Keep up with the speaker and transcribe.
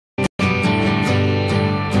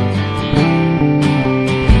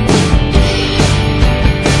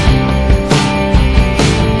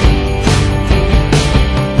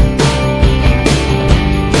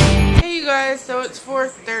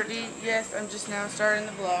just now starting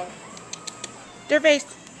the vlog. Dirtface,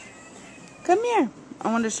 come here.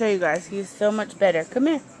 I want to show you guys. He's so much better. Come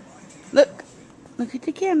here. Look. Look at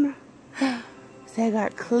the camera. So I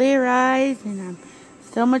got clear eyes and I'm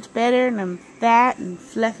so much better and I'm fat and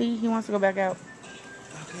fluffy. He wants to go back out.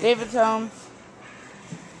 David's home.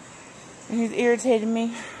 And he's irritating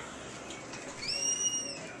me.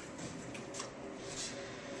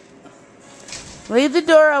 Leave the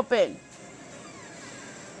door open.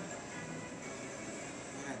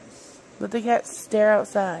 Let the cat stare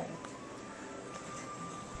outside.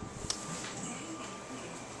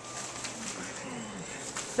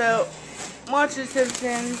 So, watching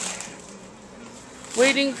Simpsons.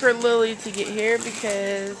 Waiting for Lily to get here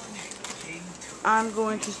because I'm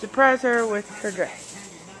going to surprise her with her dress.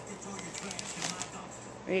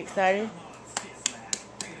 Are you excited?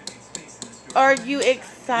 Are you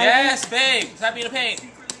excited? Yes, babe. Stop being a pain.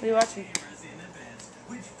 What are you watching?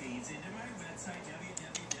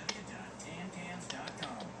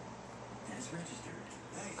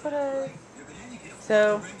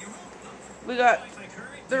 So, we got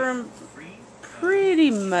the room pretty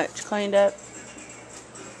much cleaned up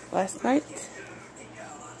last night.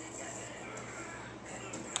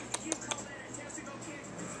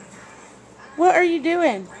 What are you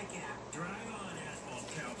doing?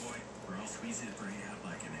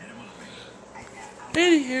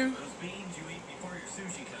 Anywho.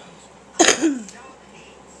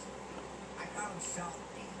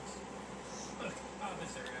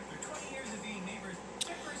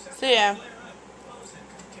 So yeah.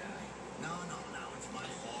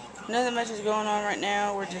 Nothing much is going on right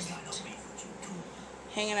now. We're just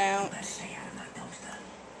hanging out.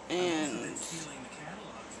 And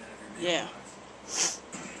yeah.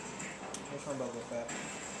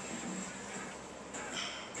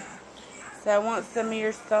 So I want some of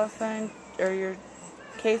your salsa and, or your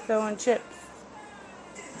queso and chips.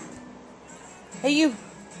 Hey you.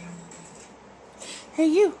 Hey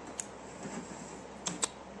you.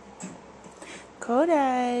 Cold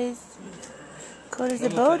eyes. Cold as a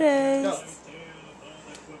boat eyes.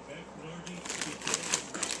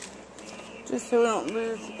 Just so we don't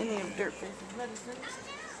lose any of Dirtface's medicine.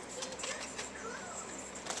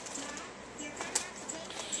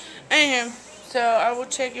 Anyhow, so I will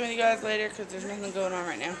check in with you guys later because there's nothing going on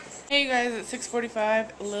right now. Hey you guys, it's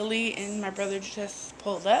 6:45. Lily and my brother just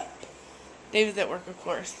pulled up. David's at work, of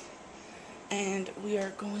course. And we are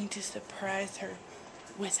going to surprise her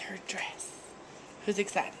with her dress. Who's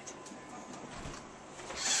excited?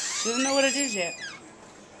 She doesn't know what it is yet.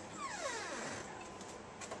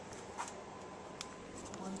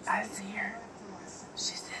 I see her.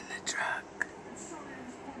 She's in the truck.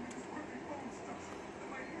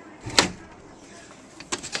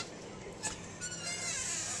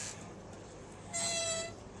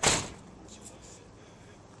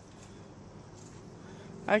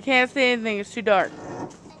 I can't see anything. It's too dark.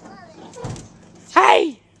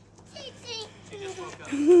 Hey!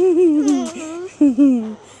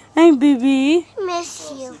 Hey, baby.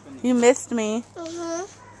 Miss you. You missed me.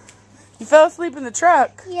 You fell asleep in the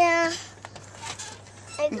truck. Yeah.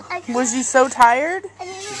 Was you so tired? I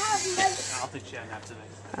didn't have much. I don't think she had a nap today.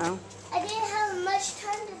 Oh. I didn't have much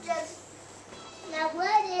time to just. Now,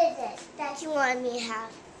 what is it that you want me to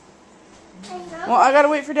have? I know. Well, I gotta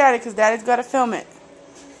wait for Daddy because Daddy's gotta film it.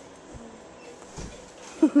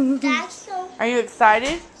 That's so. Are you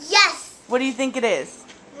excited? Yes. What do you think it is?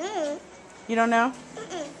 You don't know?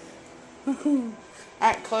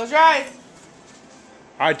 Alright, close your eyes.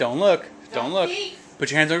 Alright, don't look. Don't look. Peek.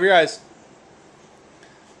 Put your hands over your eyes.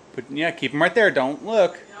 Yeah, keep them right there. Don't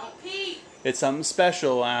look. Don't peek. It's something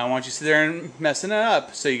special. I want you to sit there and messing it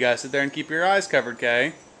up. So you gotta sit there and keep your eyes covered,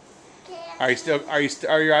 okay? Are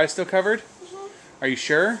your eyes still covered? Are you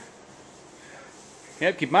sure?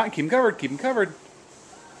 Yep, keep them covered. Keep them covered.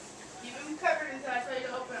 Keep them covered until I tell you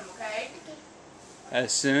to open them, okay?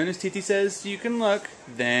 As soon as Titi says you can look,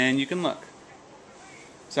 then you can look.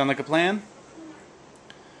 Sound like a plan?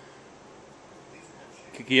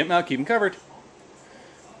 Keep them covered.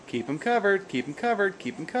 Keep them covered. Keep them covered.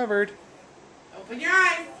 Keep them covered. Open your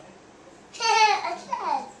eyes. A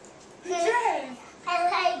dress. The dress.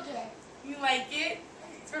 I like it. You like it?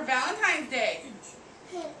 It's for Valentine's Day.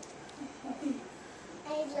 I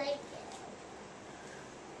like it.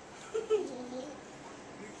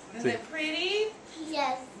 Is it pretty?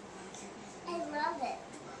 Yes. I love it.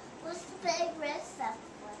 What's the big red stuff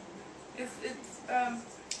for? It's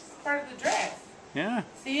part of the dress. Yeah.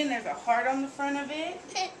 See, and there's a heart on the front of it.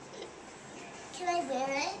 Can I wear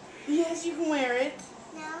it? Yes, you can wear it.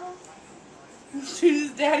 No. As soon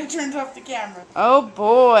as Daddy turns off the camera. Oh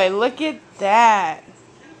boy, look at that.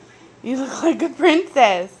 You look like a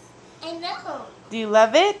princess. I know. Do you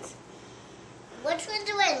love it? Which one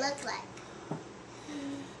do I look like?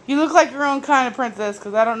 You look like your own kind of princess,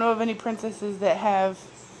 because I don't know of any princesses that have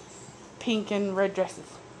pink and red dresses.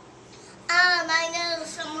 I know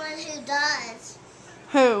someone who does.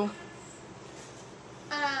 Who?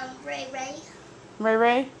 Ray Ray. Ray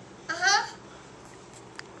Ray? Uh-huh.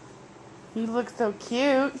 You look so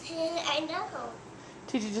cute. I know.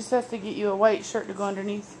 Teacher just has to get you a white shirt to go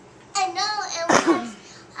underneath. I know, and we have,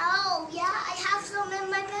 oh yeah, I have some in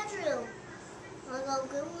my bedroom. Wanna go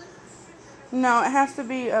get one? No, it has to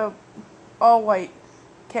be all white.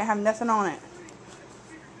 Can't have nothing on it.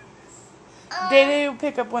 Day will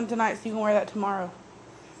pick up one tonight so you can wear that tomorrow.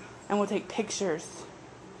 And we'll take pictures.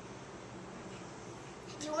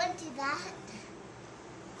 Do you want to do that?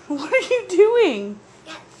 What are you doing?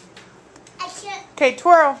 Yeah. I can't. Okay,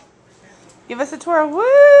 twirl. Give us a twirl.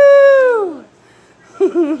 Woo!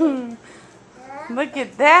 Look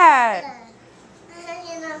at that.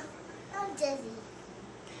 You know, I'm dizzy.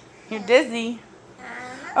 You're dizzy.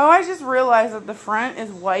 Oh, I just realized that the front is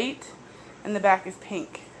white and the back is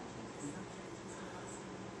pink.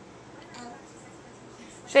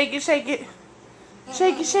 Shake it, shake it.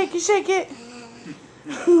 Shake it, shake it, shake it.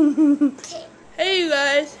 Hey, you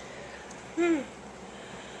guys.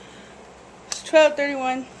 It's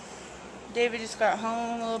 12:31. David just got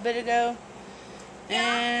home a little bit ago.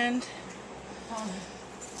 And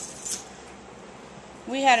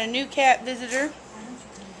we had a new cat visitor.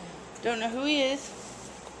 Don't know who he is.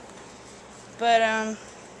 But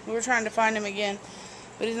we were trying to find him again.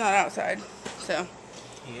 But he's not outside. So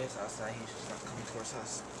he is outside, he's just not coming towards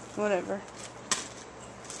us. Whatever.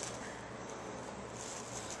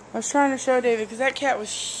 I was trying to show David because that cat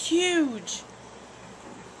was huge.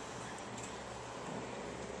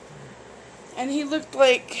 And he looked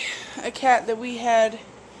like a cat that we had.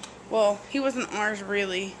 Well, he wasn't ours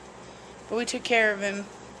really, but we took care of him.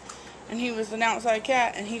 And he was an outside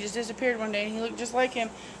cat, and he just disappeared one day, and he looked just like him,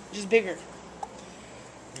 just bigger.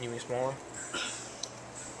 You mean smaller?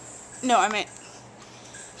 No, I meant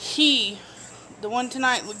the one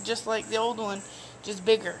tonight looked just like the old one, just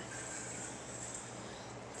bigger.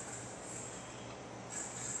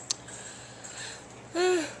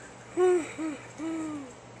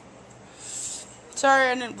 Sorry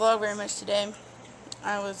I didn't vlog very much today.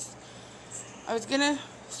 I was gonna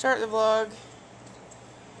start the vlog,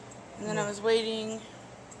 and then I was waiting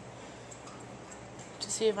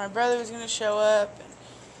to see if my brother was gonna show up, and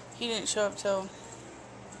he didn't show up till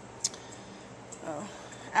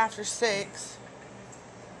after 6.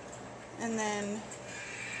 And then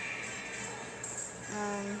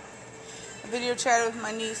I video chatted with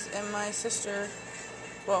my niece and my sister.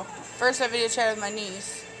 Well, first I video chatted with my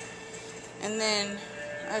niece, and then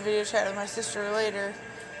I video chatted with my sister later.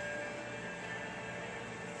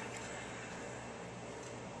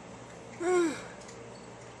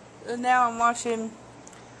 And now I'm watching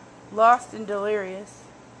Lost and Delirious.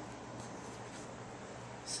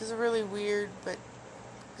 This is a really weird but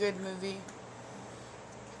good movie.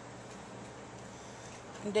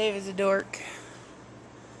 And Dave is a dork.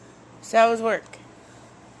 So how was work?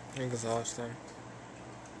 Exhausting.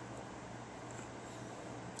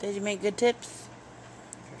 Did you make good tips?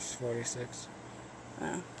 It's 46.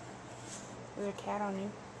 Oh. There's a cat on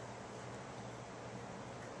you.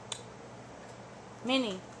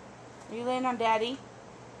 Minnie, are you laying on Daddy?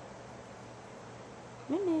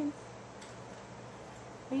 Minnie,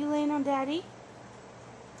 are you laying on Daddy?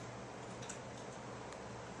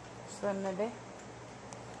 So maybe.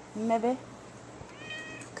 Maybe.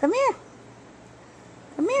 Come here.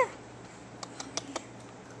 Come here.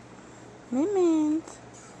 Minions.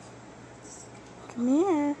 Come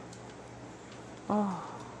here. Oh.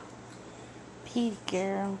 Petey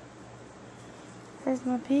girl. Where's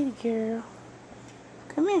my petey girl?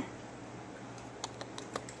 Come here.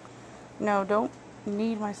 No, don't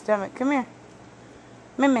need my stomach. Come here.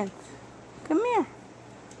 Minions. Come here.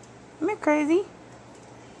 Come here, crazy.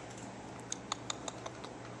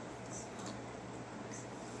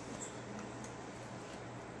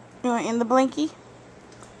 You want in the blankie?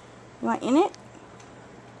 You want in it?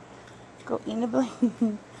 Go in the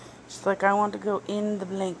blanket. Just like I want to go in the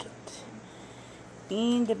blanket.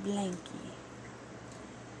 In the blankie.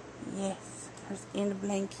 Yes, I was in the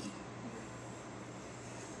blankie.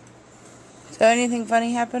 So anything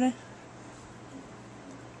funny happening?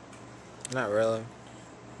 Not really.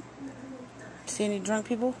 See any drunk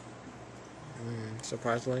people?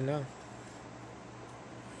 Surprisingly, no.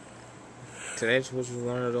 Today was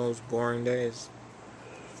one of those boring days.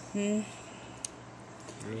 Yep.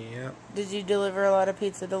 Yep. Did you deliver a lot of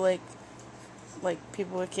pizza to Lake? Like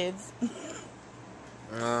people with kids.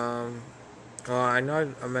 Well, I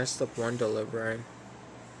know I messed up one delivery.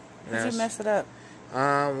 How'd you mess it up?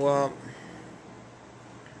 Well,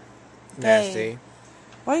 nasty.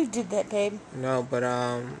 Why you did that, babe? No, but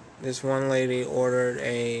this one lady ordered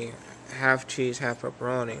a half cheese, half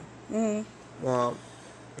pepperoni. Well,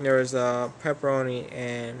 there was a pepperoni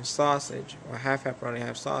and sausage, or half pepperoni,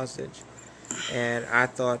 half sausage, and I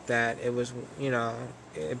thought that it was,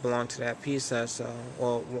 it belonged to that pizza, so,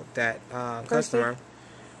 well, that customer.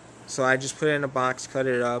 So I just put it in a box, cut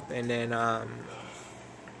it up, and then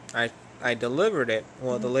I delivered it.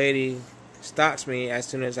 Well, the lady stops me as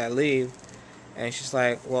soon as I leave, and she's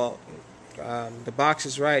like, well, the box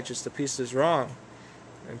is right, just the pizza is wrong.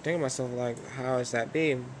 I'm thinking to myself, like, how is that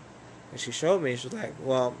be? And she showed me, she's like,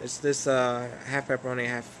 well, it's this half pepperoni,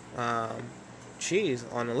 half cheese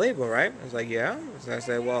on the label, right? I was like, yeah. So I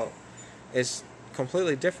said, well, it's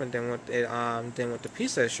completely different than what the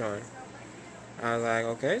pizza is showing. I was like,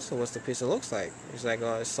 okay, so what's the pizza looks like? He's like,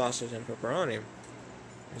 oh, it's sausage and pepperoni.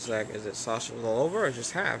 He's like, is it sausage all over or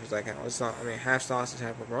just half? He's like, it's not, half sausage,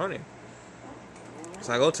 half pepperoni.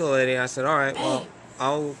 So I go to the lady, I said, all right, well,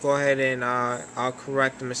 I'll go ahead and I'll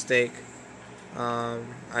correct the mistake.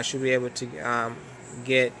 I should be able to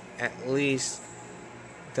get at least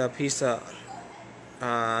the pizza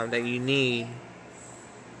that you need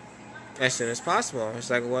as soon as possible. It's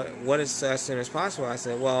like, what is as soon as possible? I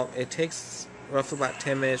said, well, it takes roughly about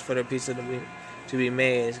 10 minutes for the pizza to be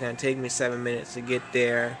made. It's going to take me 7 minutes to get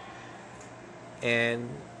there, and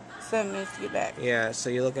 7 minutes to get back. Yeah, so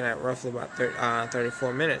you're looking at roughly about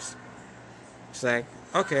 34 minutes. It's like,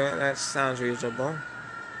 okay, that sounds reasonable.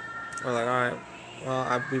 We're like, alright, well,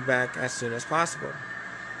 I'll be back as soon as possible.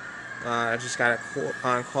 I just gotta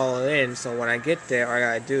call it in, so when I get there, all I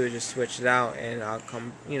gotta do is just switch it out, and I'll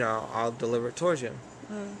come, I'll deliver it towards you.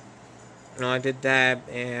 I did that,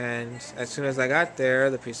 and as soon as I got there,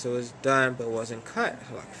 the pizza was done, but it wasn't cut.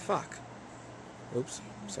 I was like, fuck. Oops,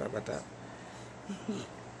 sorry about that.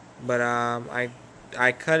 But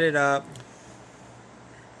I cut it up,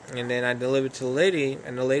 and then I delivered to the lady,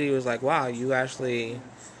 and the lady was like, wow, you actually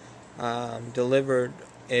delivered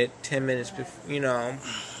it 10 minutes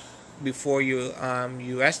before you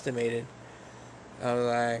estimated. I was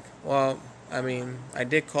like, well, I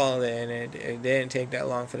did call it, and it didn't take that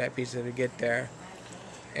long for that pizza to get there,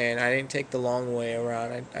 and I didn't take the long way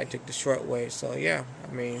around. I took the short way, so yeah,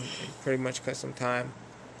 it pretty much cut some time.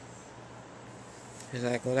 He's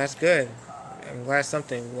like, well, that's good. I'm glad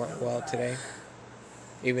something went well today.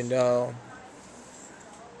 Even though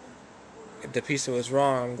if the pizza was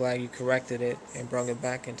wrong, I'm glad you corrected it and brought it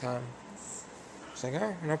back in time. It's like,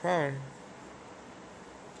 oh, no problem.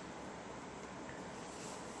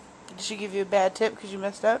 Did she give you a bad tip because you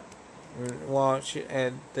messed up? Well,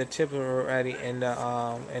 the tip was already in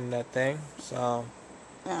the thing, so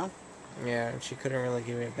yeah, she couldn't really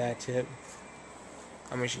give me a bad tip.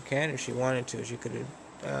 She can if she wanted to. She could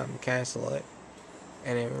have cancel it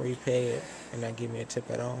and then repay it and not give me a tip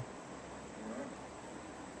at all.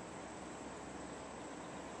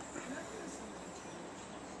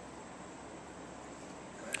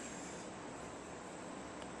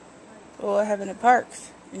 Well, what happened at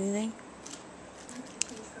Parks? Anything?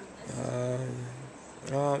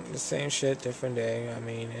 The same shit, different day.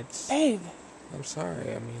 It's... Babe. I'm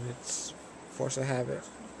sorry. It's force of habit.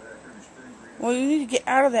 Well, you need to get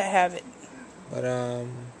out of that habit. But,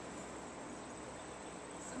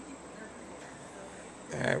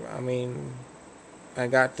 I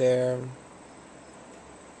got there,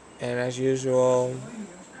 and as usual,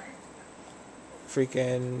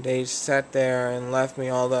 they sat there and left me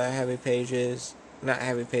all the heavy pages, not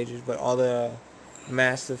heavy pages, but all the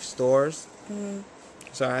massive stores.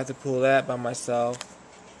 So I had to pull that by myself.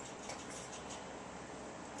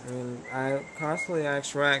 And I constantly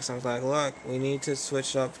asked Rex, I was like, look, we need to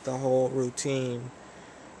switch up the whole routine,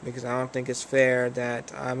 because I don't think it's fair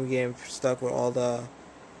that I'm getting stuck with all the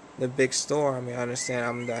big store. I understand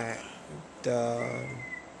I'm the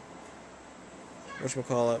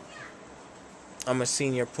whatchamacallit, I'm a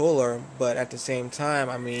senior puller, but at the same time,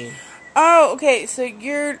 Oh, okay, so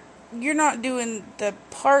you're not doing the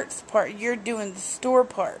parts part, you're doing the store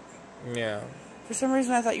part. Yeah. For some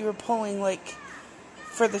reason I thought you were pulling,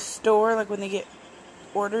 for the store, when they get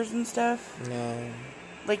orders and stuff. No.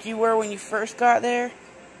 Like you were when you first got there?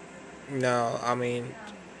 No,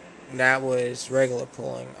 that was regular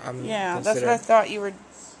pulling. That's what I thought you were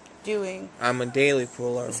doing. I'm a daily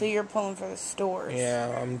puller. So you're pulling for the stores.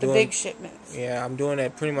 Yeah, the big shipments. Yeah, I'm doing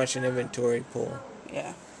pretty much an inventory pull.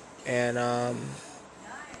 Yeah. And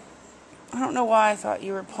I don't know why I thought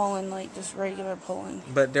you were pulling like just regular pulling.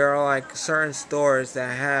 But there are like certain stores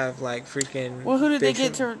that have like freaking. Well, who did they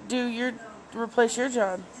get to do replace your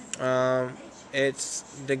job? It's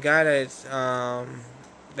the guy that's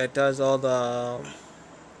that does all the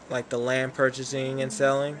like the land purchasing and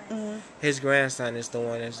selling. Mm-hmm. His grandson is the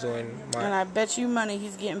one that's doing my. And I bet you money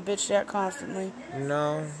he's getting bitched at constantly.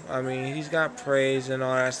 No, I mean he's got praise and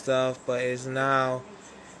all that stuff, but it's now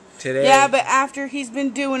today. Yeah, but after he's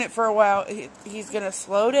been doing it for a while, he's gonna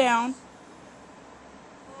slow down.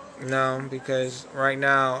 No, because right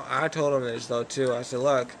now I told him this though too. I said,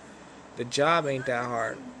 look, the job ain't that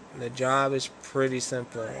hard. The job is pretty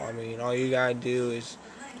simple. I mean, all you gotta do is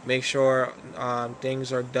make sure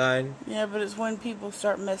things are done. Yeah, but it's when people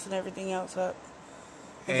start messing everything else up,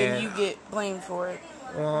 and then you get blamed for it.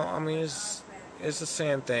 Well, I mean, it's the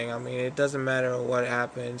same thing. I mean, it doesn't matter what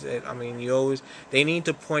happens. They need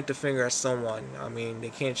to point the finger at someone. I mean, they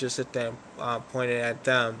can't just sit there and point it at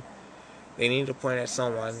them. They need to point at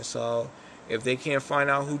someone. So if they can't find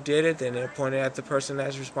out who did it, then they're pointing at the person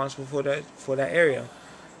that's responsible for that area.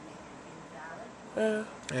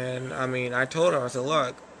 And I mean, I told him, I said,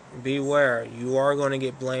 look, beware. You are going to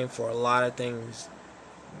get blamed for a lot of things.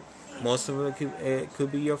 Most of it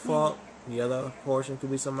could be your fault. The other portion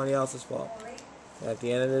could be somebody else's fault. At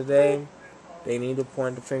the end of the day, they need to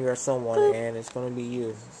point the finger at someone, boop. And it's going to be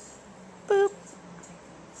you. Boop.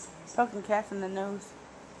 Fucking cats in the nose.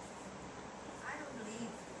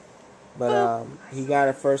 But he got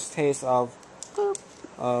a first taste of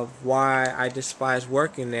why I despise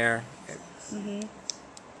working there. Mm-hmm.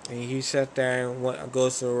 And he sat there and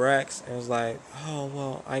goes to Rex and was like, "Oh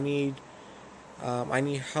well, I need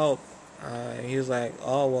help." And he was like,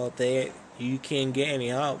 "Oh well, you can't get any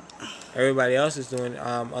help. Everybody else is doing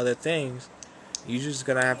other things. You're just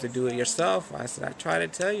gonna have to do it yourself." I said, "I tried to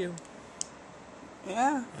tell you."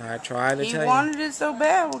 Yeah. I tried to tell you. He wanted it so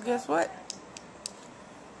bad. Well, guess what?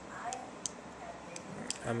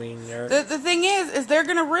 I mean, the thing is they're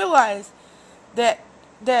gonna realize that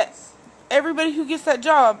everybody who gets that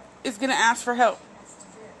job is gonna ask for help,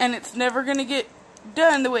 and it's never gonna get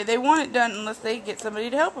done the way they want it done unless they get somebody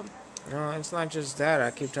to help them. No, it's not just that.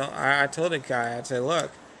 I told the guy, I said,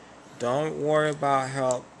 look, don't worry about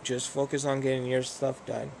help. Just focus on getting your stuff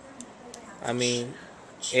done. I mean,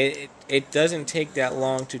 it doesn't take that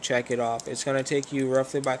long to check it off. It's gonna take you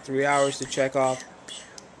roughly about 3 hours to check off.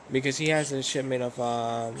 Because he has a shipment of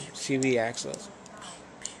CV axles.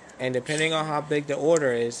 And depending on how big the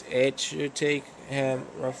order is, it should take him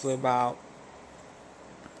roughly about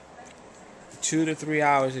 2 to 3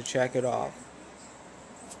 hours to check it off.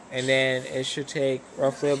 And then it should take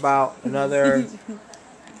roughly about another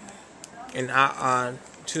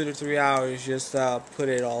 2 to 3 hours just to put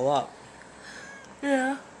it all up.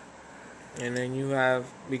 Yeah. And then you have,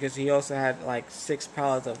 because he also had like 6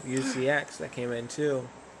 pallets of UCX that came in too.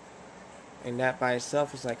 And that by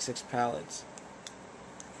itself is like 6 pallets.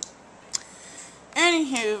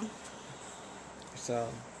 Anywho. So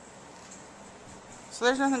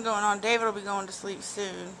there's nothing going on. David will be going to sleep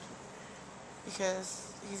soon.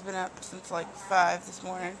 Because he's been up since like 5 this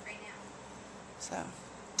morning. So.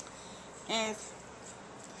 And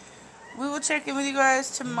we will check in with you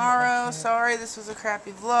guys tomorrow. Sorry this was a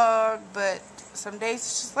crappy vlog. But some days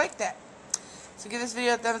it's just like that. So give this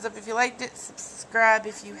video a thumbs up if you liked it. Subscribe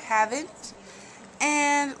if you haven't.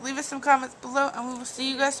 And leave us some comments below. And we will see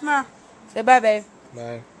you guys tomorrow. Say bye, babe.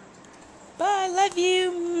 bye. Bye. Love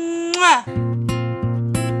you. Mwah.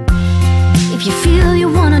 If you feel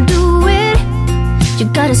you wanna do it, you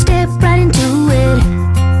gotta step right into it.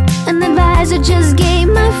 An advisor just gave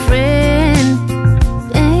my